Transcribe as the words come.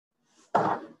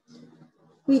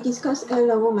We discussed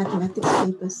A-level mathematics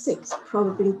paper 6,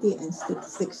 probability and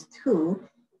statistics 2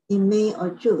 in May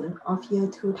or June of year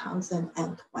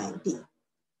 2020.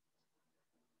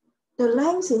 The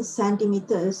length in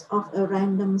centimeters of a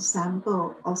random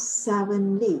sample of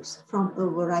 7 leaves from a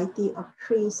variety of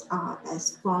trees are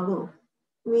as follows.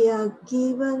 We are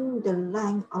given the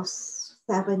length of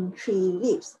 7 tree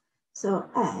leaves, so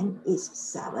n is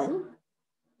 7.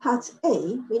 Part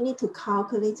A, we need to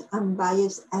calculate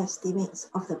unbiased estimates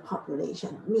of the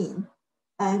population mean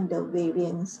and the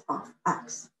variance of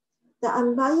x. The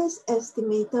unbiased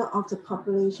estimator of the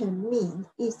population mean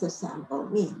is the sample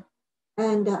mean,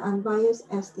 and the unbiased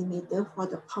estimator for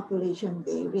the population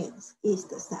variance is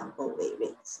the sample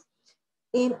variance.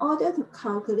 In order to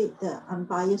calculate the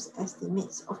unbiased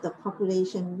estimates of the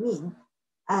population mean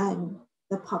and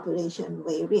the population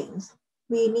variance,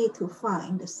 we need to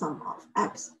find the sum of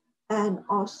x and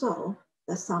also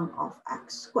the sum of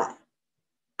x squared.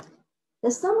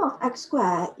 The sum of x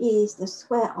squared is the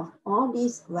square of all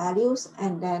these values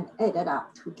and then added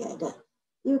up together.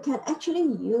 You can actually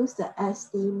use the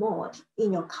SD mode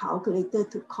in your calculator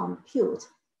to compute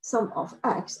sum of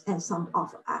x and sum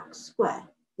of x squared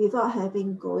without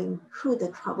having going through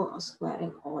the trouble of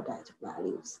squaring all that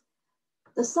values.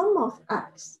 The sum of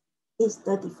x is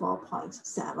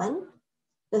 34.7.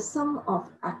 The sum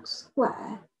of x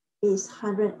squared is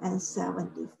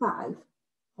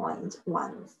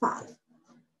 175.15.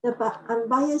 The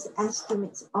unbiased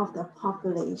estimates of the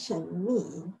population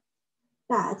mean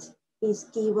that is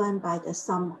given by the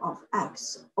sum of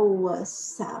x over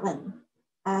 7.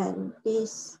 And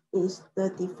this is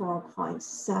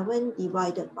 34.7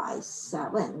 divided by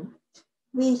 7,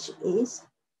 which is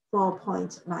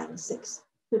 4.96,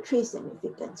 to 3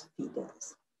 significant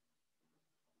figures.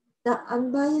 The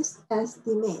unbiased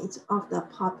estimate of the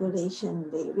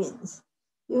population variance.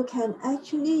 You can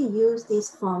actually use this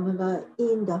formula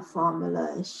in the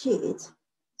formula sheet.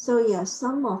 So your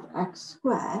sum of x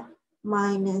squared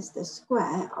minus the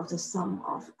square of the sum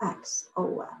of x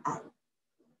over n.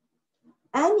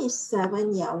 N is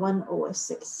 7, yeah, 1 over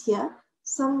 6 here.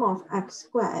 Sum of x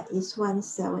squared is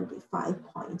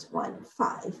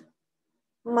 175.15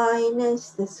 minus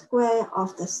the square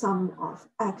of the sum of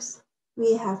x.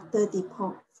 We have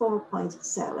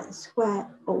 34.7 squared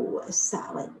over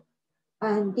 7.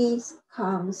 And this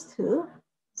comes to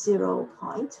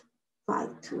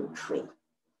 0.523.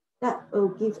 That will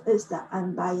give us the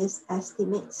unbiased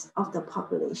estimates of the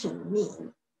population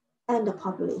mean and the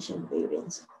population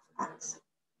variance of x.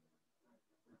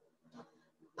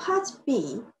 Part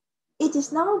B, it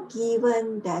is now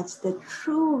given that the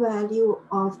true value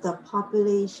of the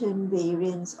population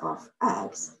variance of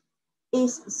x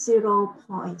is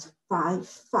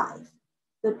 0.55.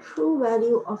 The true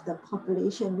value of the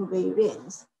population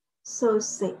variance, so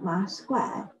sigma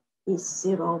squared is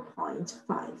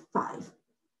 0.55.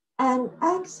 And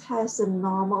x has a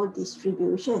normal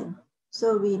distribution.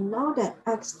 So we know that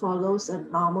x follows a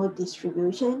normal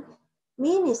distribution.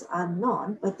 Mean is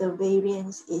unknown, but the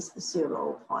variance is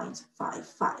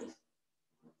 0.55.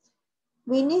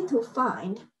 We need to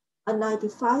find a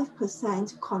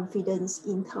 95% confidence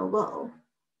interval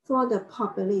for the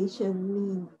population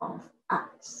mean of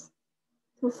x.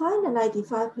 To find the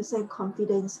 95%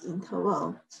 confidence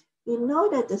interval, we know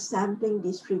that the sampling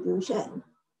distribution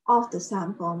of the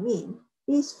sample mean,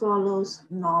 this follows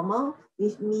normal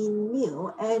with mean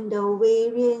mu, and the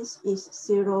variance is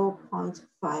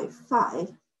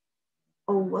 0.55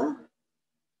 over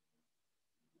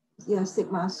your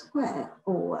sigma squared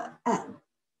over n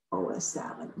over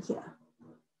 7 here.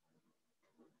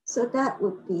 So that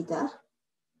would be the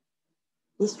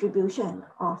distribution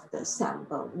of the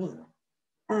sample mean.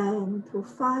 And to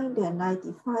find the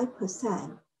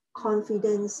 95%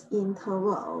 confidence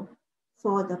interval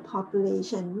for the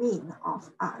population mean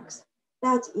of x,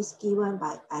 that is given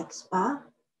by x bar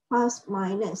plus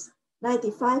minus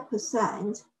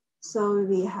 95%. So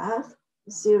we have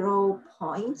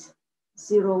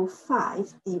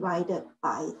 0.05 divided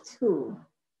by 2.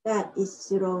 That is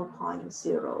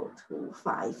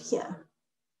 0.025 here.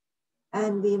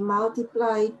 And we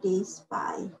multiply this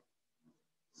by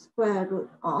square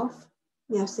root of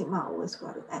sigma over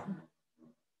square root n.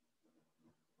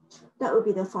 That would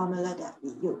be the formula that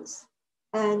we use.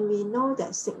 And we know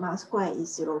that sigma squared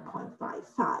is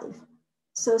 0.55.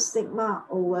 So sigma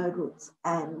over root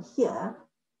n here,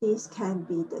 this can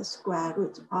be the square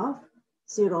root of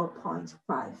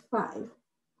 0.55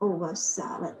 over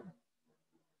 7.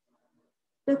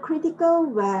 The critical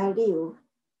value,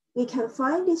 we can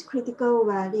find this critical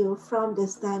value from the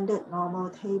standard normal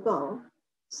table.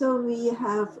 So we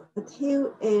have a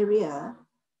tail area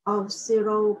of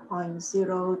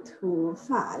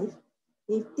 0.025,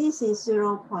 if this is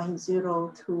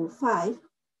 0.025,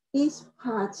 this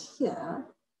part here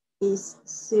is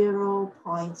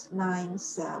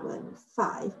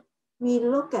 0.975. We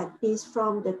look at this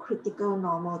from the critical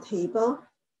normal table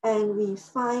and we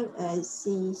find a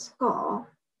z-score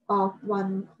of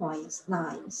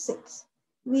 1.96,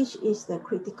 which is the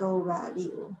critical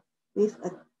value with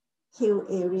a Q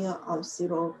area of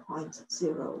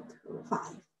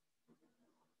 0.025.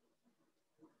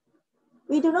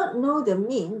 We do not know the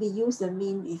mean. We use the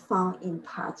mean we found in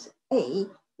part A,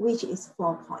 which is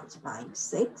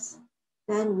 4.96.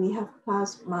 Then we have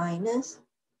plus minus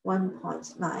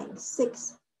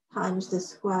 1.96 times the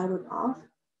square root of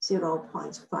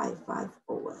 0.55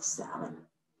 over 7.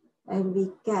 And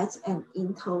we get an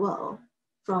interval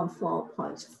from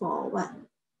 4.41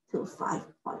 to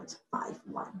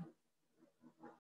 5.51.